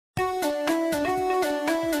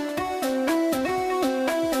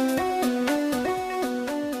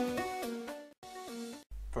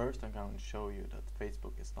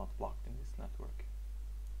Facebook is not blocked in this network.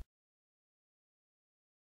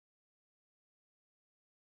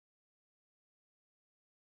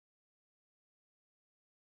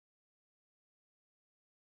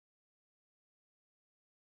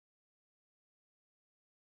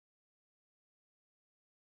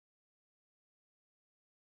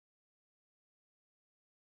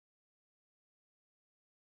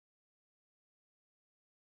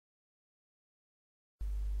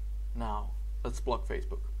 Now, let's block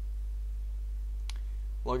Facebook.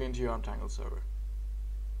 Log into your Untangle server.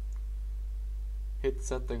 Hit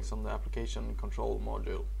Settings on the Application Control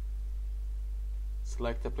module.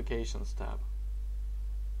 Select Applications tab.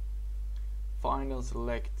 Find and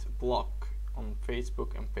select Block on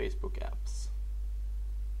Facebook and Facebook apps.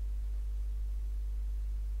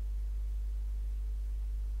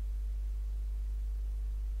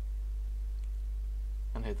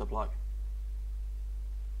 And hit Apply.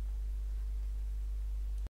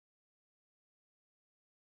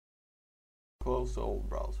 Close the old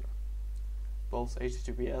browser. Both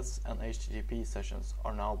HTTPS and HTTP sessions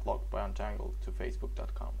are now blocked by Untangle to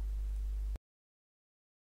facebook.com.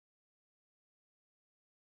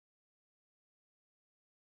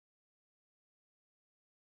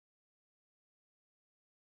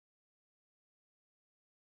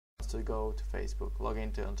 To go to Facebook, log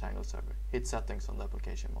into Untangle server, hit Settings on the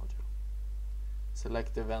Application module.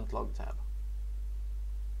 Select the Event Log tab.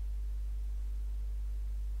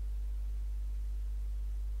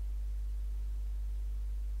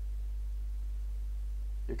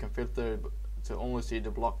 You can filter to only see the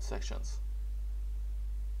blocked sections.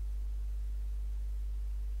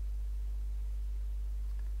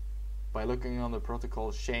 By looking on the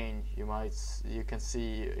protocol chain, you can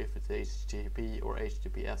see if it's HTTP or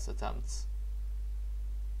HTTPS attempts.